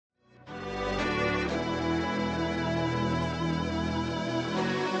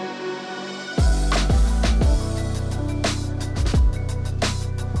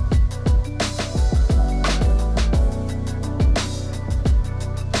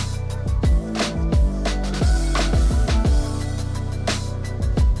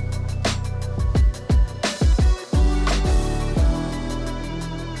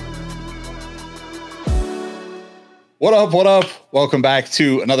What up? What up? Welcome back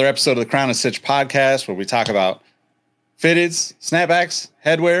to another episode of the Crown and Stitch podcast where we talk about fitteds, snapbacks,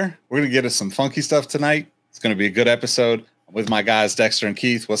 headwear. We're going to get us some funky stuff tonight. It's going to be a good episode. I'm with my guys, Dexter and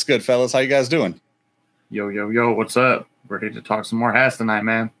Keith. What's good, fellas? How you guys doing? Yo, what's up? Ready to talk some more hats tonight,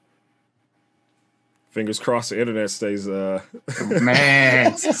 man. Fingers crossed the internet stays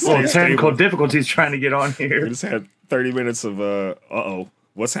man, little technical difficulties trying to get on here. We just had 30 minutes of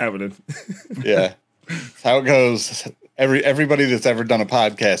what's happening? Yeah. That's how it goes. Everybody that's ever done a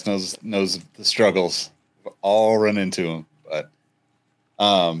podcast knows the struggles. We've all run into them. But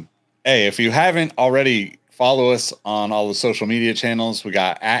hey, if you haven't already, follow us on all the social media channels. We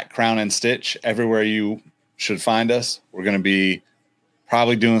got at Crown and Stitch everywhere you should find us. We're going to be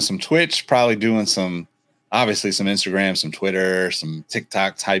probably doing some Twitch, probably doing some Instagram, some Twitter, some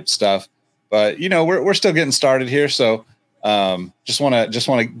TikTok type stuff. But we're still getting started here, so just want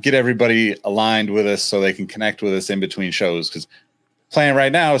to get everybody aligned with us so they can connect with us in between shows. Because plan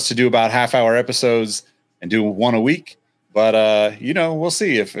right now is to do about half-hour episodes and do one a week. But we'll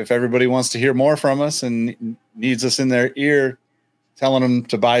see if everybody wants to hear more from us and needs us in their ear, telling them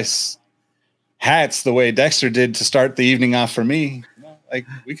to buy hats the way Dexter did to start the evening off for me. Like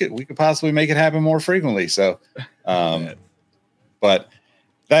we could possibly make it happen more frequently. So, but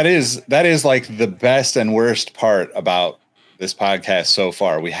that is like the best and worst part about this podcast so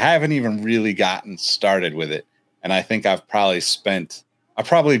far. We haven't even really gotten started with it, and I think I've probably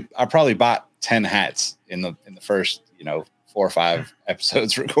bought 10 hats in the first 4 or 5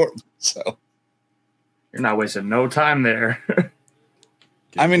 episodes recorded. So you're not wasting no time there.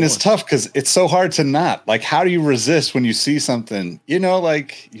 I mean, it's tough because it's so hard to not. Like, how do you resist when you see something?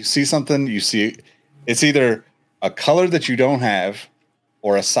 Like you see something, it's either a color that you don't have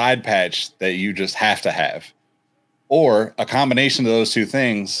or a side patch that you just have to have, or a combination of those two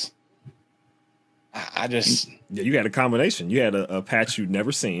things. You had a combination. You had a patch you'd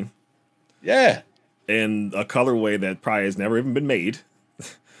never seen. Yeah. And a colorway that probably has never even been made.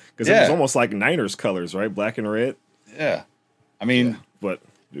 Because it was almost like Niners colors, right? Black and red. Yeah. I mean, but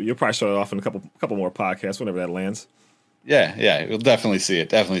you'll probably show it off in a couple more podcasts whenever that lands. Yeah, we'll definitely see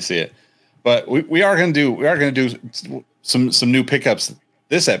it. But we are going to do some new pickups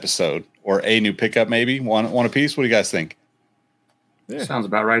this episode, or a new pickup maybe one a piece. What do you guys think? Yeah. Sounds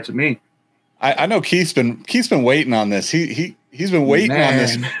about right to me. I know Keith's been waiting on this. He's been waiting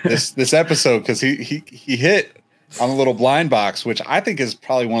on this episode because he hit on a little blind box, which I think is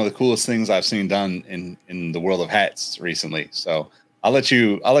probably one of the coolest things I've seen done in the world of hats recently. So I'll let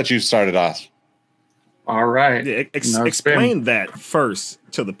you start it off. All right. Yeah, explain that first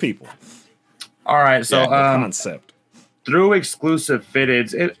to the people. All right. So the concept. Through Exclusive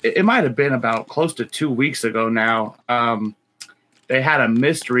Fitteds, it might have been about close to 2 weeks ago now. They had a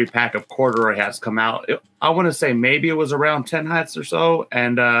mystery pack of corduroy hats come out. I want to say maybe it was around 10 hats or so.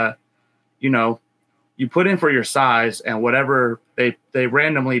 And, you put in for your size and whatever they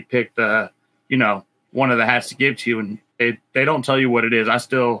randomly picked, one of the hats to give to you. And they don't tell you what it is. I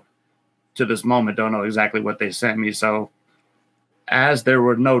still, to this moment, don't know exactly what they sent me. So as there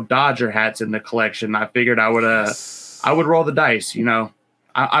were no Dodger hats in the collection, I figured I would roll the dice.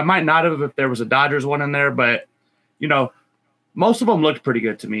 I might not have if there was a Dodgers one in there, but, most of them looked pretty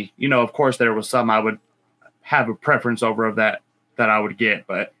good to me. Of course, there was some I would have a preference over of that I would get.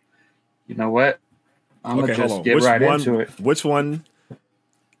 But you know what? I'm going to just get into it. Which one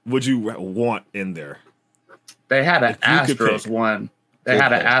would you want in there? They had an Astros one. They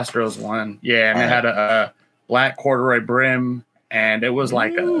had an Astros one. Yeah, and they had a black corduroy brim, and it was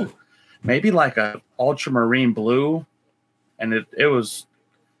like maybe like a ultramarine blue, and there was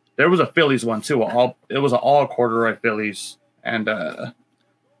a Phillies one too. It was an all corduroy Phillies, and it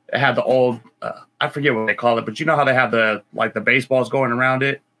had the old I forget what they call it, but you know how they have the baseballs going around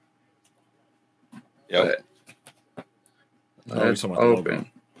it. Yep. Let's open.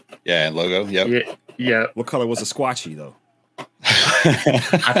 Yeah, logo. Yep. Yeah. What color was the squatchy though?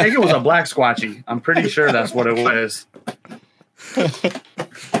 I think it was a black squatchy. I'm pretty sure that's what it was.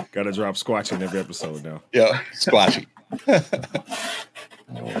 Got to drop squatchy in every episode now. Yeah, squatchy.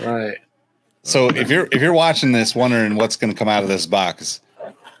 All right. So if you're watching this, wondering what's going to come out of this box,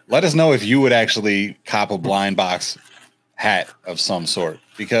 let us know if you would actually cop a blind box hat of some sort,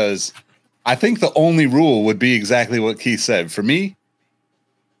 because I think the only rule would be exactly what Keith said. For me,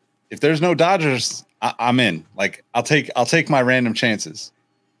 if there's no Dodgers, I'm in. Like I'll take my random chances.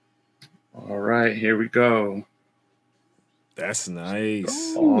 All right, here we go. That's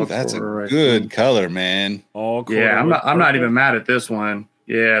nice. Ooh, that's a good color, man. Yeah, I'm not even mad at this one.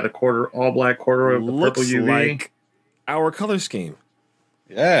 Yeah, the all black corduroy with the purple UV. Like our color scheme.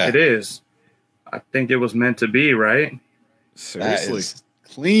 Yeah, it is. I think it was meant to be, right? Seriously. That is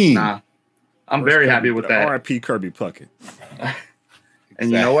clean. Nah, I'm very happy with that. R.I.P. Kirby Puckett.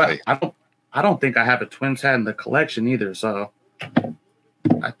 And you know what? I don't think I have a Twins hat in the collection either. So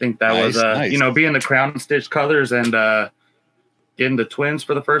I think that was nice. You know, being the Crown and Stitch colors and getting the Twins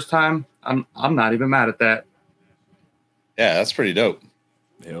for the first time. I'm not even mad at that. Yeah, that's pretty dope.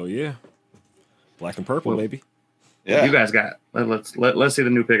 Hell yeah. Black and purple, baby. Yeah. What you guys got? Let's see the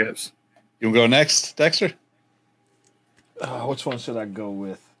new pickups. You want to go next, Dexter? Which one should I go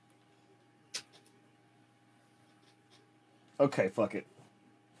with? Okay, fuck it.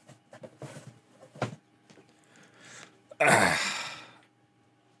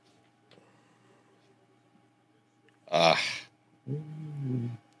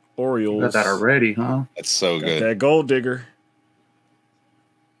 Orioles. You got that already, huh? That's so Got good. that gold digger.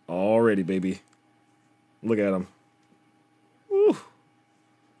 Already, baby. Look at him. Woo.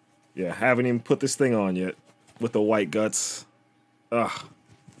 Yeah, haven't even put this thing on yet with the white guts. Ugh.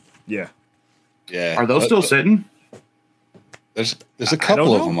 Yeah. Yeah. Are those still sitting? There's a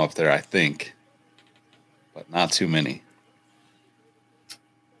couple of them up there, I think, but not too many.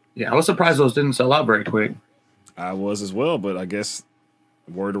 Yeah, I was surprised those didn't sell out very quick. I was as well, but I guess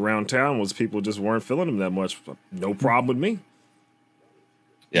word around town was people just weren't feeling them that much. No problem with me.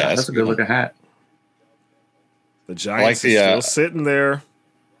 Yeah, that's a good looking hat. The Giants are still sitting there.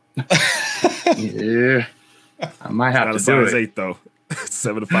 Yeah, I might have not to do it. 8 though.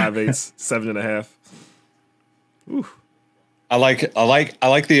 7 5/8, 7.5. Ooh. I like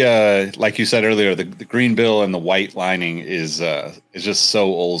the like you said earlier, the green bill and the white lining is just so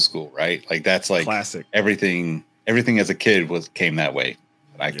old school, right? Like that's like classic. Everything as a kid came that way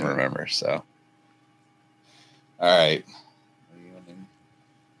that I can remember. So, all right,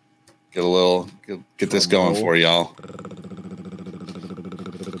 get this going for y'all.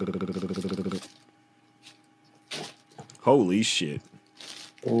 Holy shit!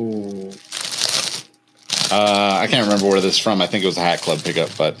 Oh. I can't remember where this is from. I think it was a Hat Club pickup,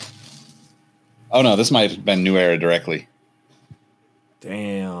 but oh no, this might have been New Era directly.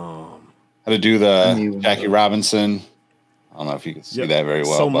 Damn. How to do the Jackie Robinson? I don't know if you can see that very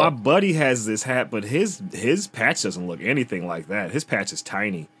well. So my buddy has this hat, but his patch doesn't look anything like that. His patch is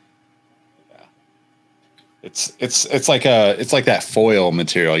tiny. Yeah. It's like that foil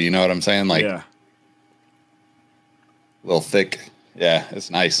material. You know what I'm saying? Like a little thick. Yeah,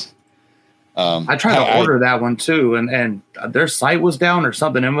 it's nice. I tried to order that one too, and their site was down or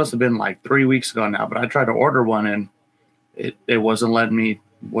something. It must have been like 3 weeks ago now. But I tried to order one, and it wasn't letting me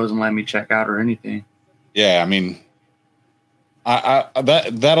check out or anything. Yeah, I mean,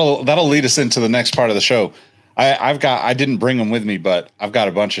 that'll lead us into the next part of the show. I didn't bring them with me, but I've got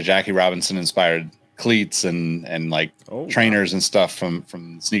a bunch of Jackie Robinson inspired cleats and like trainers and stuff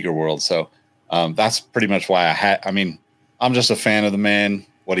from sneaker world. So that's pretty much why I'm just a fan of the man,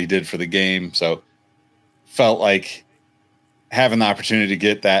 what he did for the game. So felt like having the opportunity to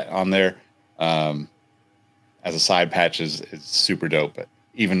get that on there as a side patch is super dope. But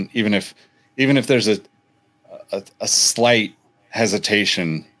even if there's a slight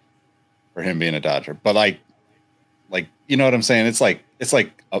hesitation for him being a Dodger, but like you know what I'm saying? It's like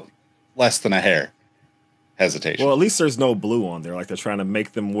less than a hair hesitation. Well, at least there's no blue on there. Like they're trying to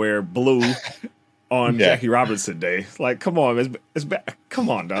make them wear blue on Jackie Robinson Day. Like, come on, it's bad. Come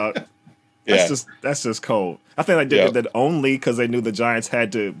on, dog. That's just cold. I think they did that only because they knew the Giants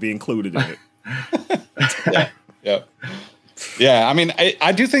had to be included in it. Yeah. I mean,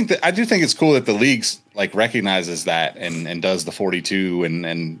 I do think it's cool that the leagues like recognizes that and does the 42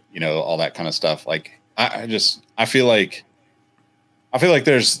 and you know all that kind of stuff. Like I feel like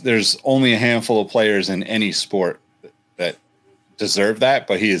there's only a handful of players in any sport that deserve that,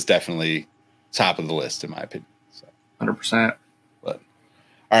 but he is definitely top of the list in my opinion. So 100%. But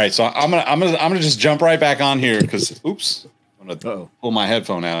all right, so I'm gonna just jump right back on here because I'm gonna pull my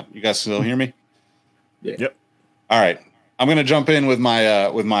headphone out. You guys still hear me? Yeah. Yep. All right, I'm gonna jump in with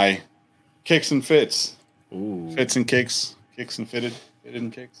my kicks and fits. Ooh. Fits and kicks and fitted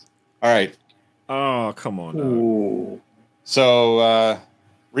and kicks. All right. Oh, come on. Ooh. So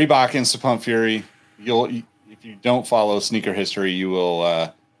Reebok Instant Pump Fury. If you don't follow sneaker history,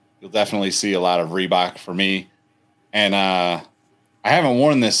 you'll definitely see a lot of Reebok for me. And I haven't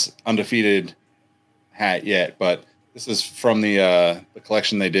worn this undefeated hat yet, but this is from the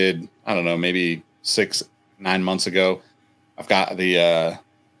collection they did. I don't know, maybe 6-9 months ago. I've got the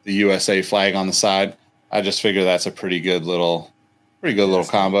USA flag on the side. I just figure that's a pretty good little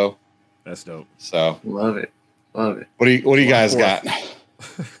combo. That's dope. So love it. What do you guys got?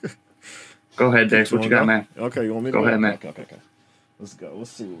 Go ahead, Dex. What you got, man? Okay, you want me to go ahead, man? Okay. Let's go.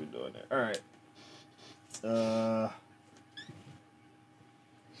 Let's see what we're doing there. All right. I'm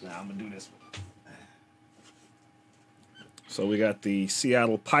gonna do this one. So we got the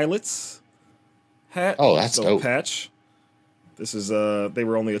Seattle Pilots hat. Oh, that's dope. Patch. This is they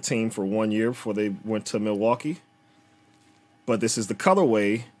were only a team for 1 year before they went to Milwaukee. But this is the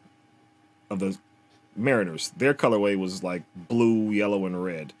colorway of the Mariners. Their colorway was like blue, yellow, and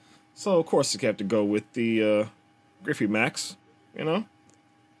red. So of course you have to go with the Griffey Max, you know?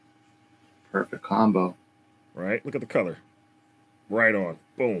 Perfect combo. Right? Look at the color. Right on.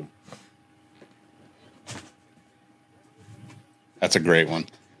 Boom. That's a great one.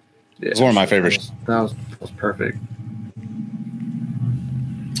 Yeah, it's one of my favorites. That was perfect.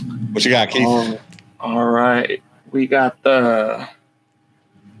 What you got, Keith? All right. We got the...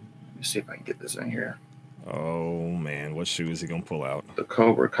 Let me see if I can get this in here. Oh, man. What shoe is he going to pull out? The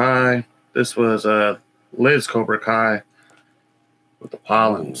Cobra Kai. This was Liz Cobra Kai with the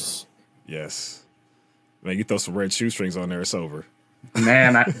pollens. Yes. Man, you throw some red shoestrings on there, it's over.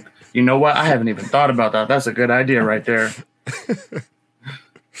 Man, you know what? I haven't even thought about that. That's a good idea right there.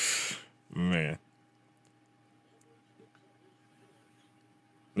 Man.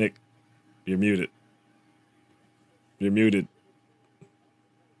 Nick, you're muted. You're muted.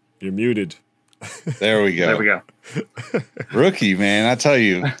 You're muted. There we go. There we go. Rookie, man, I tell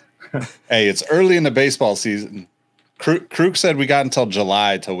you. Hey, it's early in the baseball season. Kruk said we got until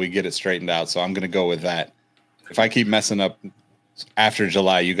July till we get it straightened out, so I'm going to go with that. If I keep messing up after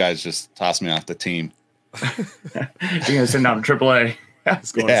July, you guys just toss me off the team. You're going to send down to AAA.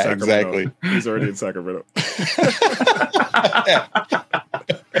 He's going to Sacramento. Exactly. He's already in Sacramento.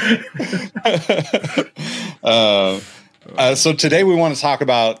 So today we want to talk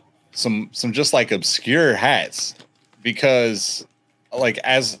about some just like obscure hats, because like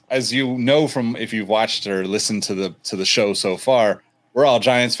as you know from if you've watched or listened to the show so far, we're all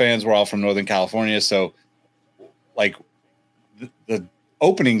Giants fans. We're all from Northern California, so like the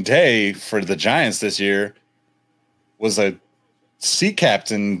opening day for the Giants this year was a C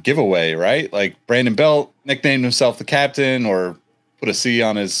captain giveaway, right? Like Brandon Belt nicknamed himself the captain or put a C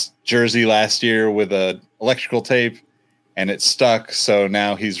on his jersey last year with a electrical tape, and it stuck. So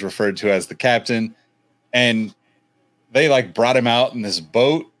now he's referred to as the captain. And they like brought him out in this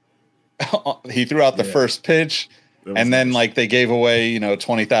boat. He threw out the first pitch, and then like they gave away,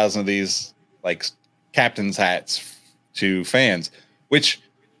 20,000 of these like captain's hats to fans, which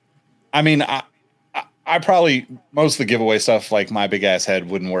I mean, I probably most of the giveaway stuff, like my big ass head,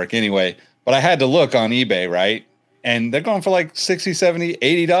 wouldn't work anyway, but I had to look on eBay, right? And they're going for like $60, $70,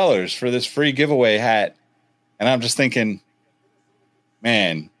 $80 for this free giveaway hat. And I'm just thinking,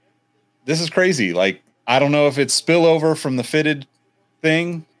 man, this is crazy. Like, I don't know if it's spillover from the fitted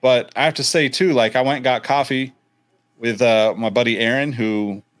thing, but I have to say too, like I went and got coffee with my buddy Aaron,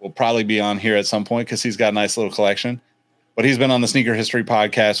 who will probably be on here at some point because he's got a nice little collection. But he's been on the Sneaker History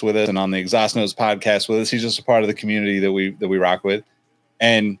podcast with us and on the Exhaust Nose podcast with us. He's just a part of the community that we rock with.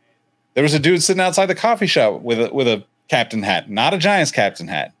 And there was a dude sitting outside the coffee shop with a captain hat, not a Giants captain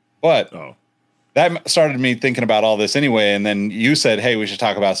hat. But that started me thinking about all this anyway. And then you said, hey, we should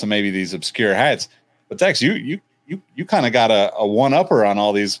talk about some maybe these obscure hats. But Dex, you kind of got a one-upper on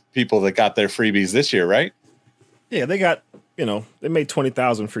all these people that got their freebies this year, right? Yeah, they got, they made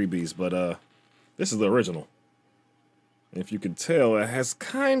 20,000 freebies, but this is the original. If you can tell, it has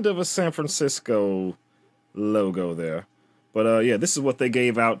kind of a San Francisco logo there. But yeah, this is what they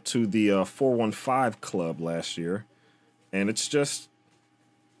gave out to the 415 Club last year. And it's just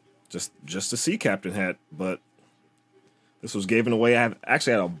a sea captain hat, but this was given away. I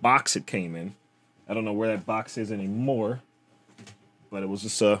actually had a box it came in. I don't know where that box is anymore, but it was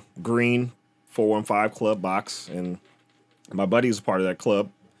just a green 415 Club box, and my buddy was a part of that club,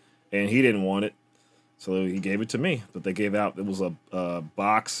 and he didn't want it, so he gave it to me. But they gave out, it was a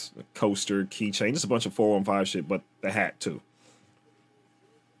box, a coaster, keychain, just a bunch of 415 shit, but the hat too.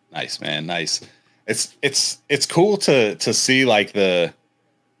 Nice, man, nice. It's cool to see like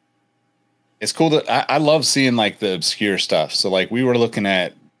it's cool I love seeing like the obscure stuff. So like we were looking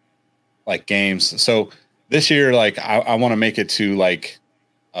at like games. So this year, like I want to make it to like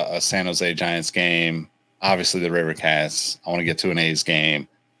a San Jose Giants game, obviously the River Cats. I want to get to an A's game.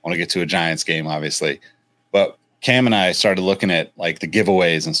 I want to get to a Giants game, obviously. But Cam and I started looking at like the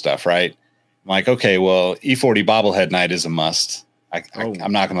giveaways and stuff, right? I'm like, okay, well, E40 bobblehead night is a must.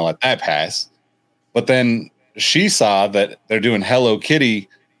 I'm not going to let that pass. But then she saw that they're doing Hello Kitty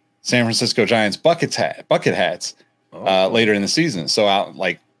San Francisco Giants bucket hats later in the season. So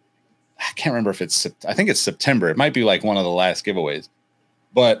I can't remember if I think it's September. It might be like one of the last giveaways.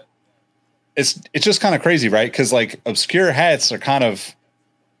 But it's just kind of crazy, right? Because like obscure hats are kind of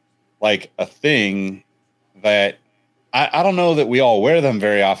like a thing that I don't know that we all wear them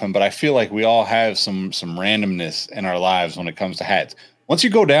very often, but I feel like we all have some randomness in our lives when it comes to hats. Once you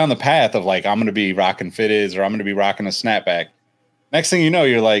go down the path of like, I'm going to be rocking fitteds or I'm going to be rocking a snapback, next thing you know,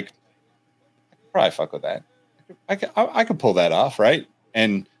 you're like, I could probably fuck with that. I could pull that off, right?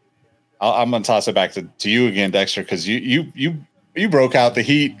 And I'm going to toss it back to you again, Dexter, because you broke out the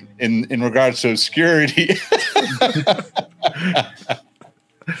heat in regards to obscurity.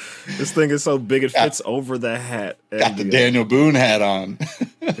 This thing is so big it fits over the hat. Got the Daniel Boone hat on.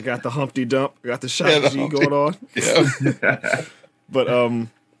 I got the Humpty Dump. I got the Shot G going on. Yeah. But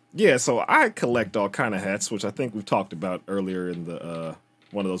yeah. So I collect all kind of hats, which I think we've talked about earlier in the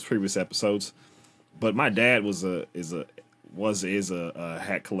one of those previous episodes. But my dad is a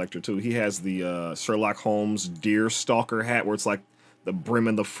hat collector too. He has the Sherlock Holmes Deer Stalker hat, where it's like the brim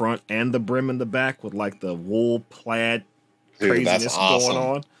in the front and the brim in the back with like the wool plaid craziness going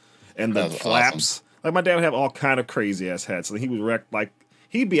on, and the flaps. Awesome. Like my dad would have all kind of crazy ass hats, and he would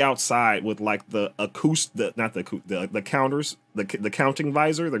he'd be outside with like the counters, the counting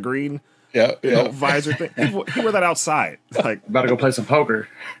visor, the green visor thing. He'd wear that outside. Like about to go play some poker.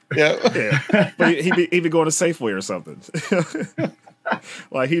 Yeah. But he'd be going to Safeway or something.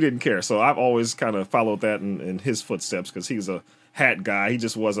 Like he didn't care. So I've always kind of followed that in his footsteps because he's a hat guy. He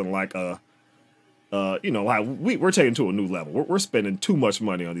just wasn't like we're taking to a new level. We're spending too much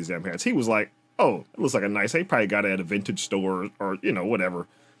money on these damn hats. He was like, oh, it looks like a nice. He probably got it at a vintage store or whatever.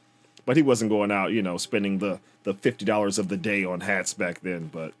 But he wasn't going out, spending the $50 of the day on hats back then.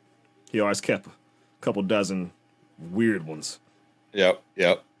 But he always kept a couple dozen weird ones. Yep.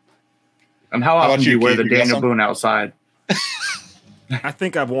 And how often do you wear the Daniel Boone outside? I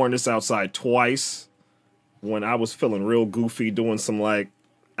think I've worn this outside twice when I was feeling real goofy doing some like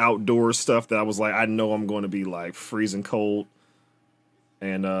outdoor stuff that I was like, I know I'm going to be like freezing cold.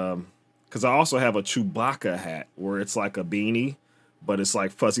 And because I also have a Chewbacca hat where it's like a beanie, but it's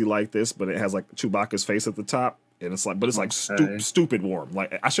like fuzzy like this, but it has like Chewbacca's face at the top. And it's like, but it's like stupid warm.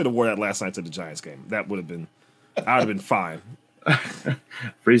 Like I should have wore that last night to the Giants game. That would have been, I would have been fine.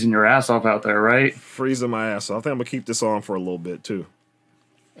 Freezing your ass off out there, right? Freezing my ass off. I think I'm gonna keep this on for a little bit too.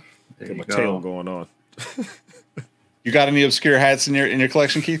 Get my tail going on. You got any obscure hats in your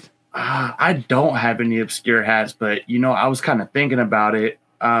collection, Keith? I don't have any obscure hats, but I was kind of thinking about it.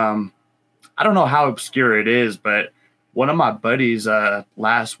 I don't know how obscure it is, but one of my buddies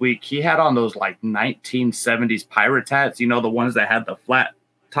last week, he had on those like 1970s pirate hats. The ones that had the flat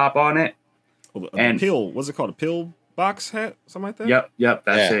top on it. Oh, and pill, what's it called? A pill box hat, something like that. Yep,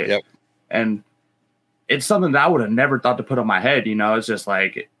 that's it. Yep. And it's something that I would have never thought to put on my head. It's just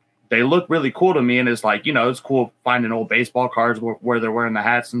like they look really cool to me, and it's like it's cool finding old baseball cards where they're wearing the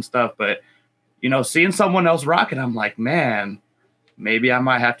hats and stuff. But seeing someone else rock it, I'm like, man, maybe I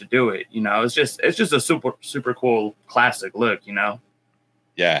might have to do it. It's just a super cool classic look.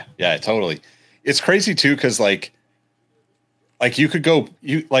 Yeah, totally. It's crazy too because like you could go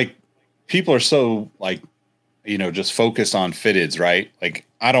people are so like. Just focused on fitteds, right? Like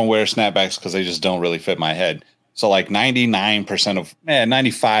I don't wear snapbacks because they just don't really fit my head. So like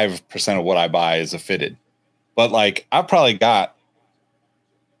 95% of what I buy is a fitted. But like I probably got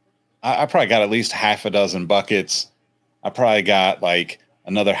at least half a dozen buckets. I probably got like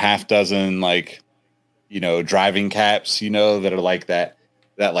another half dozen like driving caps, that are like that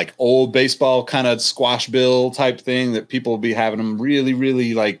like old baseball kind of squash bill type thing that people will be having them really,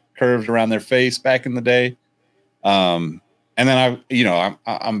 really like curved around their face back in the day. And then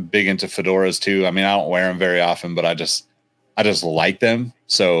I'm big into fedoras too. I mean, I don't wear them very often, but I just like them.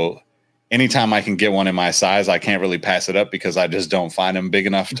 So anytime I can get one in my size, I can't really pass it up because I just don't find them big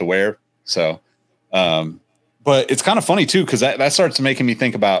enough to wear. So, but it's kind of funny too, cause that starts making me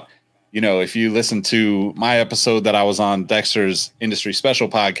think about, if you listen to my episode that I was on Dexter's Industry Special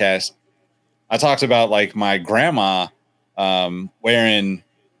podcast, I talked about like my grandma, wearing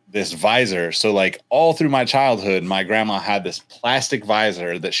this visor. So like all through my childhood, my grandma had this plastic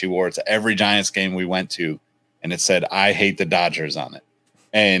visor that she wore to every Giants game we went to. And it said, "I hate the Dodgers" on it.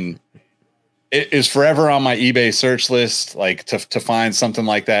 And it is forever on my eBay search list, like to find something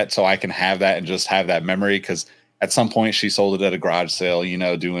like that. So I can have that and just have that memory. Cause at some point she sold it at a garage sale,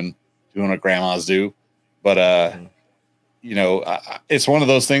 doing what grandmas do. But, it's one of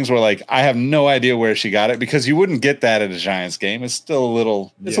those things where like I have no idea where she got it because you wouldn't get that at a Giants game. It's still a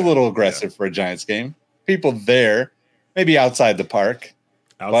little aggressive for a Giants game. People there, maybe outside the park,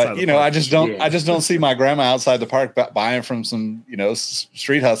 but I just don't see my grandma outside the park buying from some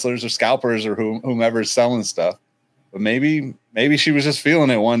street hustlers or scalpers or whomever's selling stuff. But maybe she was just feeling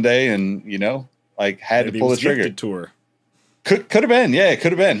it one day and had to pull the trigger. To her. Could have been, yeah, it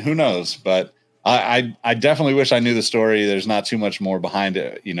could have been. Who knows? But I definitely wish I knew the story. There's not too much more behind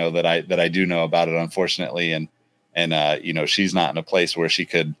it, that I do know about it, unfortunately. And she's not in a place where she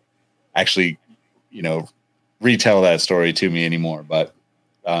could actually, retell that story to me anymore. But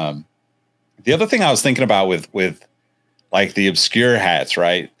the other thing I was thinking about with like the obscure hats,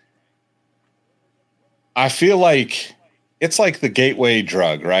 right? I feel like it's like the gateway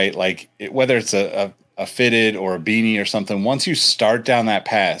drug, right? Like whether it's a fitted or a beanie or something, once you start down that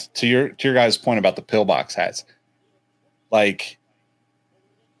path, to your guys' point about the pillbox hats, like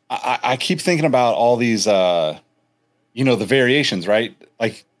I keep thinking about all these, the variations, right?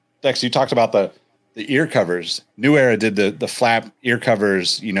 Like Dex, you talked about the ear covers. New Era did the flap ear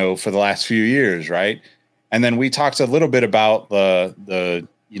covers, for the last few years, right? And then we talked a little bit about the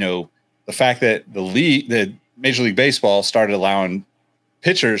fact that the Major League Baseball started allowing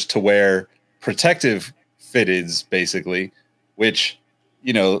pitchers to wear protective fitteds, basically, which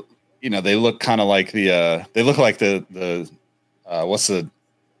they look kind of like the what's the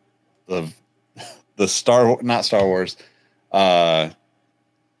not Star Wars,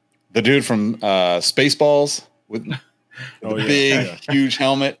 the dude from Spaceballs with the big huge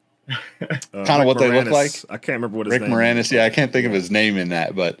helmet, kind of what Moranis. They look like. I can't remember what his Rick name Moranis. is. Yeah, I can't think of his name in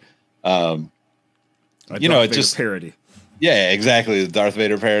that, but it's just parody. Yeah, exactly. The Darth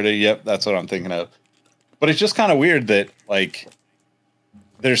Vader parody. Yep, that's what I'm thinking of. But it's just kind of weird that like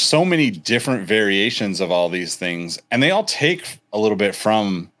there's so many different variations of all these things, and they all take a little bit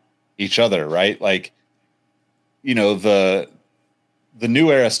from each other, right? Like, the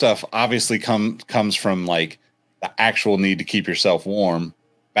New Era stuff obviously comes from like the actual need to keep yourself warm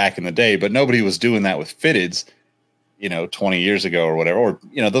back in the day, but nobody was doing that with fitteds, 20 years ago or whatever, or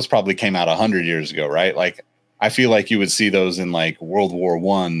those probably came out 100 years ago, right? Like, I feel like you would see those in like World War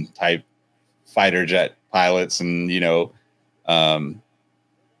I type fighter jet pilots and,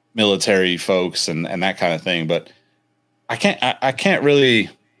 military folks and that kind of thing. But I can't really,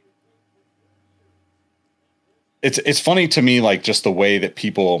 it's funny to me, like just the way that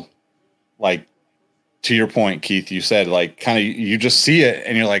people, like, to your point, Keith, you said like kind of, you just see it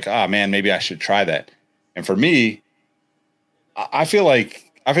and you're like, oh man, maybe I should try that. And for me, I feel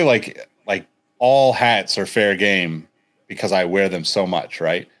like all hats are fair game because I wear them so much,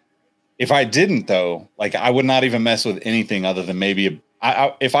 right? If I didn't, though, like I would not even mess with anything other than maybe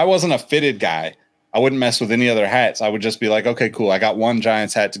if I wasn't a fitted guy, I wouldn't mess with any other hats. I would just be like, okay, cool. I got one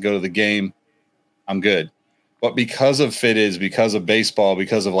Giants hat to go to the game. I'm good. But because of fitteds, because of baseball,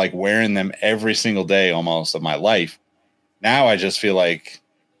 because of like wearing them every single day almost of my life, now I just feel like,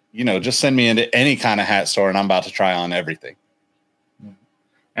 just send me into any kind of hat store and I'm about to try on everything.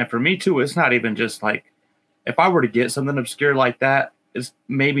 And for me too, it's not even just like, if I were to get something obscure like that, it's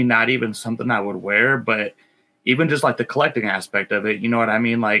maybe not even something I would wear, but even just like the collecting aspect of it, you know what I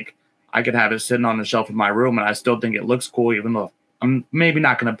mean? Like I could have it sitting on the shelf in my room and I still think it looks cool, even though I'm maybe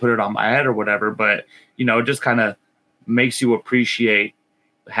not going to put it on my head or whatever, but it just kind of makes you appreciate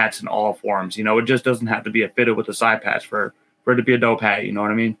hats in all forms. It just doesn't have to be a fitted with a side patch for it to be a dope hat. You know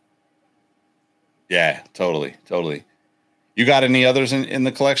what I mean? Yeah, totally. You got any others in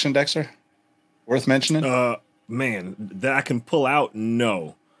the collection, Dexter? Worth mentioning? Man, that I can pull out,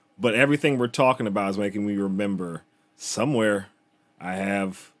 no. But everything we're talking about is making me remember somewhere I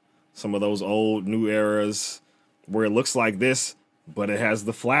have some of those old New Eras where it looks like this, but it has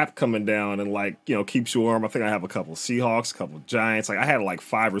the flap coming down and like, keeps you warm. I think I have a couple Seahawks, a couple Giants. Like I had like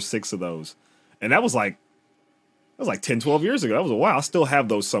 5 or 6 of those. And that was like 10, 12 years ago. That was a while. I still have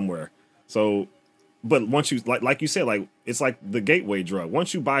those somewhere. So, but once you, like you said, like it's like the gateway drug.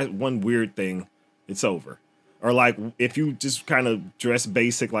 Once you buy one weird thing, it's over. Or like if you just kind of dress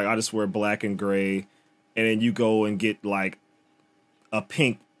basic, like I just wear black and gray, and then you go and get like a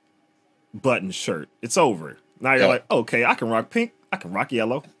pink button shirt, it's over. Now you're like, okay, I can rock pink, I can rock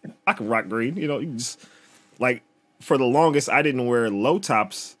yellow, I can rock green. You just like for the longest I didn't wear low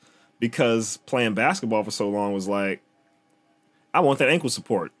tops because playing basketball for so long was like, I want that ankle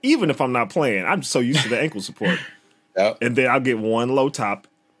support. Even if I'm not playing, I'm so used to the ankle support. Yep. And then I'll get one low top,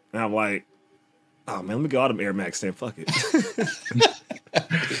 and I'm like, oh man, let me go all them Air Max then. Fuck it.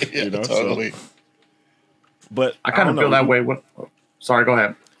 Yeah, totally. So, but I kind of feel that way. Sorry, go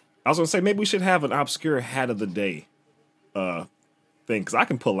ahead. I was gonna say maybe we should have an obscure hat of the day thing because I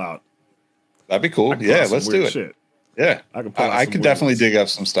can pull out. That'd be cool. Yeah, let's do it. Shit. Yeah, I could definitely dig up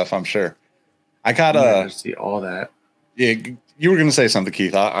some stuff. I'm sure. I gotta see all that. Yeah, you were gonna say something,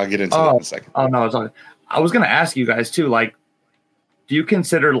 Keith. I'll get into that in a second. Oh no, I was gonna ask you guys too. Like, do you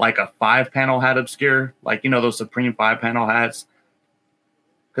consider like a 5-panel hat obscure? Like, those Supreme 5-panel hats?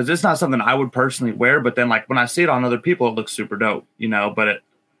 Because it's not something I would personally wear, but then like when I see it on other people, it looks super dope. But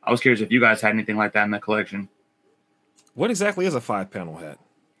I was curious if you guys had anything like that in the collection. What exactly is a 5-panel hat?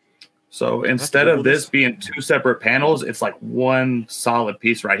 So instead of this being 2 separate panels, it's like one solid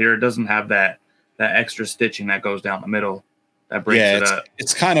piece right here. It doesn't have that extra stitching that goes down the middle that brings it up.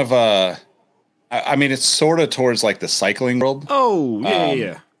 It's kind of I mean, it's sort of towards like the cycling world. Oh,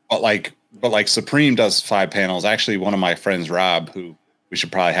 yeah. But like Supreme does 5 panels. Actually, one of my friends, Rob, who we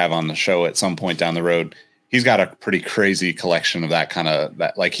should probably have on the show at some point down the road, he's got a pretty crazy collection of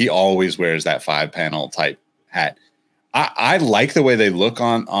that. Like he always wears that 5-panel type hat. I like the way they look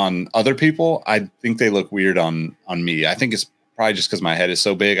on other people. I think they look weird on me. I think it's probably just because my head is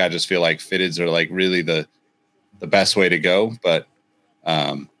so big. I just feel like fitteds are like really the best way to go. But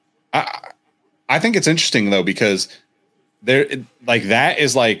I think it's interesting though, because that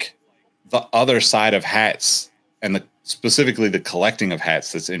is like the other side of hats, and specifically the collecting of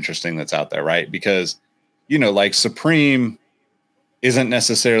hats that's interesting that's out there, right? Because, like Supreme isn't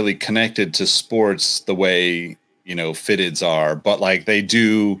necessarily connected to sports the way, fitteds are, but like they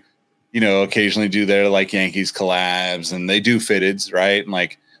do, occasionally do their like Yankees collabs, and they do fitteds, right? And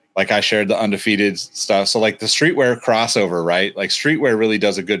like I shared the undefeated stuff. So like the streetwear crossover, right? Like streetwear really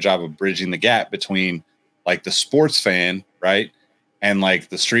does a good job of bridging the gap between like the sports fan, right? And like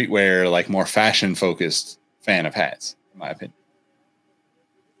the streetwear, like more fashion focused fan of hats, in my opinion.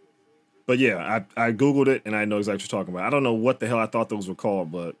 But yeah, I Googled it and I know exactly what you're talking about. I don't know what the hell I thought those were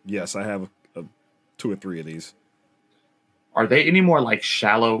called, but yes, I have 2 or 3 of these. Are they any more like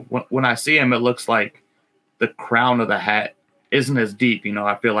shallow? When I see them, it looks like the crown of the hat isn't as deep.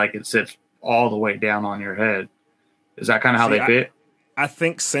 I feel like it sits all the way down on your head. Is that kind of how they fit? I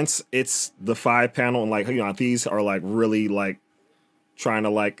think since it's the 5-panel and like, these are like really like trying to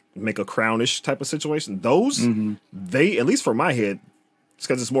like make a crownish type of situation. Those, they, at least for my head, it's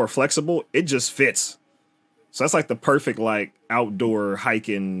because it's more flexible. It just fits. So that's like the perfect like outdoor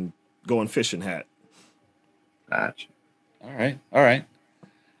hiking, going fishing hat. Gotcha. All right.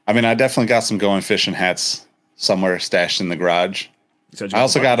 I mean, I definitely got some going fishing hats somewhere stashed in the garage. I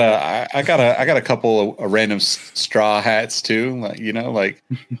also got I got a couple of random straw hats too, like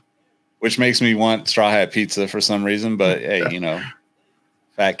which makes me want straw hat pizza for some reason. But hey,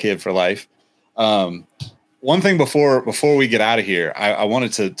 fat kid for life. One thing before we get out of here, I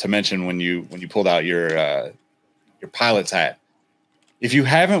wanted to mention when you pulled out your pilot's hat. If you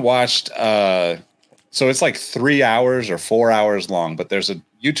haven't watched, so it's like 3 hours or 4 hours long, but there's a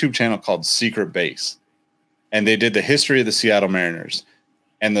YouTube channel called Secret Base, and they did the history of the Seattle Mariners,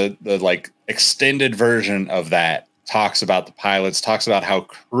 and the like extended version of that talks about the pilots, talks about how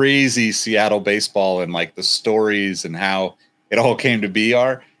crazy Seattle baseball and like the stories and how it all came to be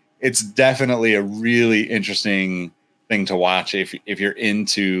are. It's definitely a really interesting thing to watch if you're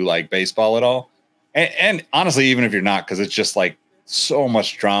into like baseball at all. And honestly, even if you're not, because it's just like so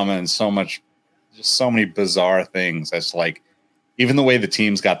much drama and so many bizarre things. That's like, even the way the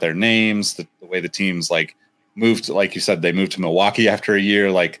teams got their names, the way the teams like moved, like you said, they moved to Milwaukee after a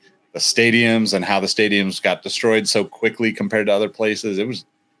year, like the stadiums and how the stadiums got destroyed so quickly compared to other places.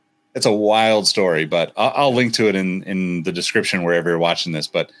 It's a wild story, but I'll link to it in the description wherever you're watching this.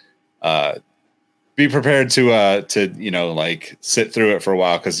 But be prepared to like sit through it for a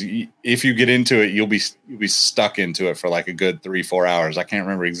while, because if you get into it, you'll be stuck into it for like a good 3-4 hours. I can't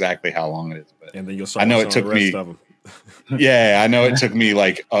remember exactly how long it is, but and then you'll start. I know it took me. Yeah, I know it took me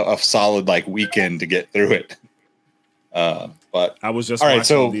like a solid like weekend to get through it. But I was just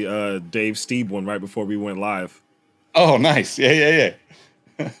watching the Dave Steeb one right before we went live. Oh, nice! Yeah.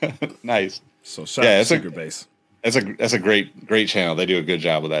 Nice. So shout out to Secret Base. That's a great channel. They do a good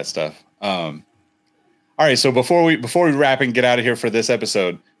job with that stuff. All right, so before we wrap and get out of here for this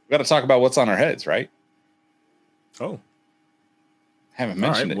episode, we got to talk about what's on our heads, right? Oh, haven't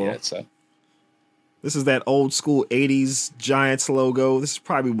mentioned it yet. So this is that old school '80s Giants logo. This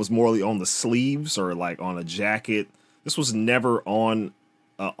probably was more on the sleeves or like on a jacket. This was never on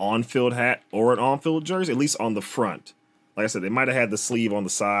an on-field hat or an on-field jersey, at least on the front. Like I said, they might have had the sleeve on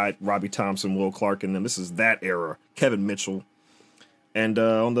the side, Robbie Thompson, Will Clark, and then this is that era, Kevin Mitchell. And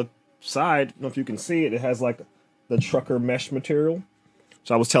on the side, I don't know if you can see it, it has like the trucker mesh material.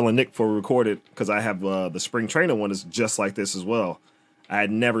 So I was telling Nick before we recorded, because I have the spring training one is just like this as well. I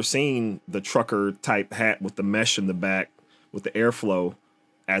had never seen the trucker type hat with the mesh in the back with the airflow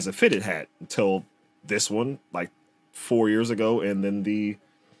as a fitted hat until this one, like 4 years ago, and then the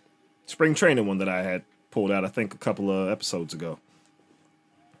spring training one that I had pulled out, I think, a couple of episodes ago.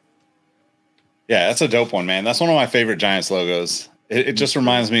 Yeah, that's a dope one, man. That's one of my favorite Giants logos. It just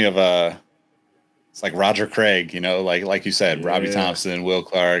reminds me of it's like Roger Craig, like you said, Robbie Thompson, Will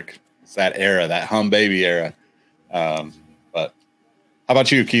Clark. It's that era, that Hum Baby era. But How about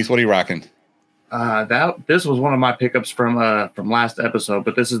you, Keith? What are you rocking? This was one of my pickups from last episode,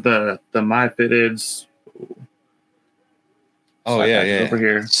 but this is the My Fitteds. Oh yeah. Over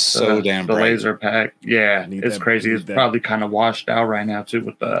here, so damn the bright. laser pack. Yeah, it's crazy. It's probably kind of washed out right now too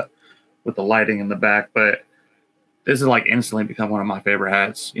with the lighting in the back, but this is like instantly become one of my favorite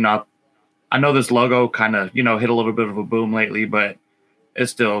hats. You know, I know this logo kind of hit a little bit of a boom lately, but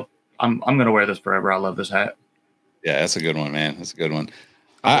it's still I'm gonna wear this forever. I love this hat. Yeah, that's a good one, man. That's a good one.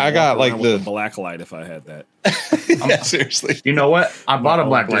 I got like the black light if I had that. Yeah, seriously. You know what? I bought a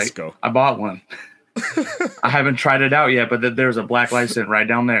black light. I bought one. I haven't tried it out yet, but there's a black light sitting right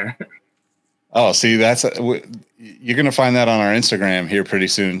down there. Oh, see, you're going to find that on our Instagram here pretty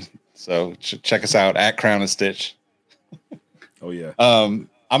soon. So check us out at Crown and Stitch. Oh yeah. I'm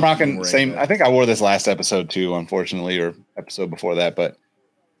rocking same. I think I wore this last episode too, unfortunately, or episode before that. But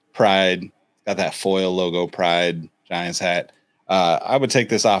Pride got that foil logo, Pride Giants hat. I would take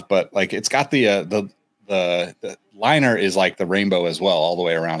this off, but like it's got the liner is like the rainbow as well, all the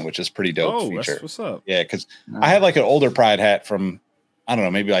way around, which is pretty dope feature. That's what's up. Yeah, because I had like an older Pride hat from I don't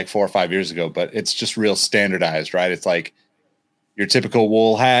know, maybe like 4 or 5 years ago, but it's just real standardized, right? It's like your typical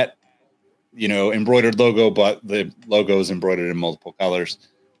wool hat, embroidered logo, but the logo is embroidered in multiple colors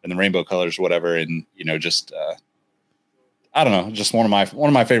and the rainbow colors, whatever. And, just, I don't know, just one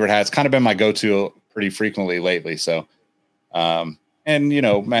of my favorite hats, kind of been my go-to pretty frequently lately. So, and,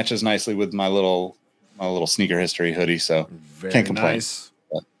 matches nicely with my little sneaker history hoodie. So can't complain. Nice.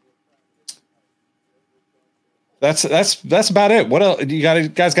 That's about it. What else? You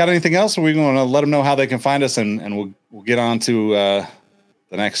guys got anything else? Or are we going to let them know how they can find us, and we'll get on to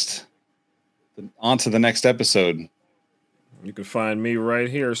the next episode. You can find me right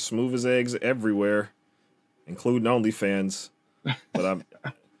here, smooth as eggs everywhere, including OnlyFans. But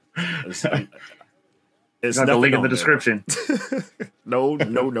it's got the link in the description. No.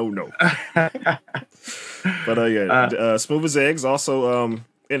 But smooth as eggs, also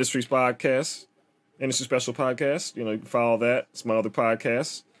Industry Special Podcast. You can follow that. It's my other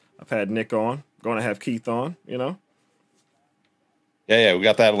podcast. I've had Nick on. Going to have Keith on, Yeah, we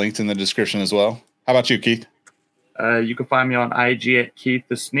got that linked in the description as well. How about you, Keith? You can find me on IG at Keith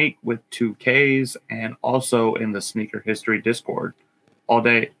the Sneak with 2 Ks, and also in the Sneaker History Discord all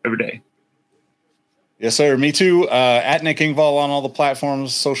day, every day. Yes, sir. Me too. At Nick Ingval on all the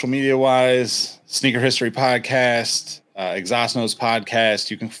platforms, social media wise, Sneaker History Podcast, Exhaust Nose Podcast.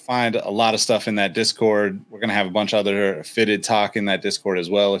 You can find a lot of stuff in that Discord. We're going to have a bunch of other fitted talk in that Discord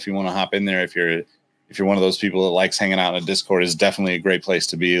as well. If you want to hop in there, if you're one of those people that likes hanging out in a Discord, is definitely a great place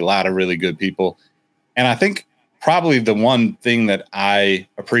to be. A lot of really good people. And I think probably the one thing that I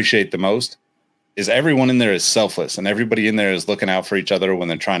appreciate the most is everyone in there is selfless, and everybody in there is looking out for each other when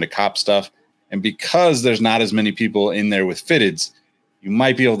they're trying to cop stuff. And because there's not as many people in there with fitteds, you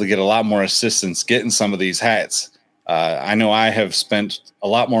might be able to get a lot more assistance getting some of these hats. I know I have spent a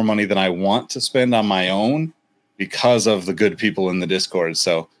lot more money than I want to spend on my own because of the good people in the Discord.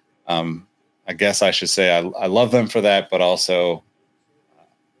 So I guess I should say I love them for that, but also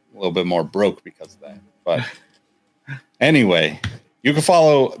a little bit more broke because of that. But anyway, you can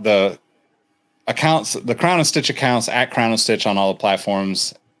follow the accounts, the Crown and Stitch accounts at Crown and Stitch on all the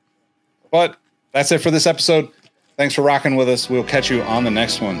platforms. But that's it for this episode. Thanks for rocking with us. We'll catch you on the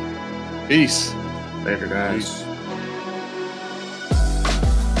next one. Peace. Later, guys.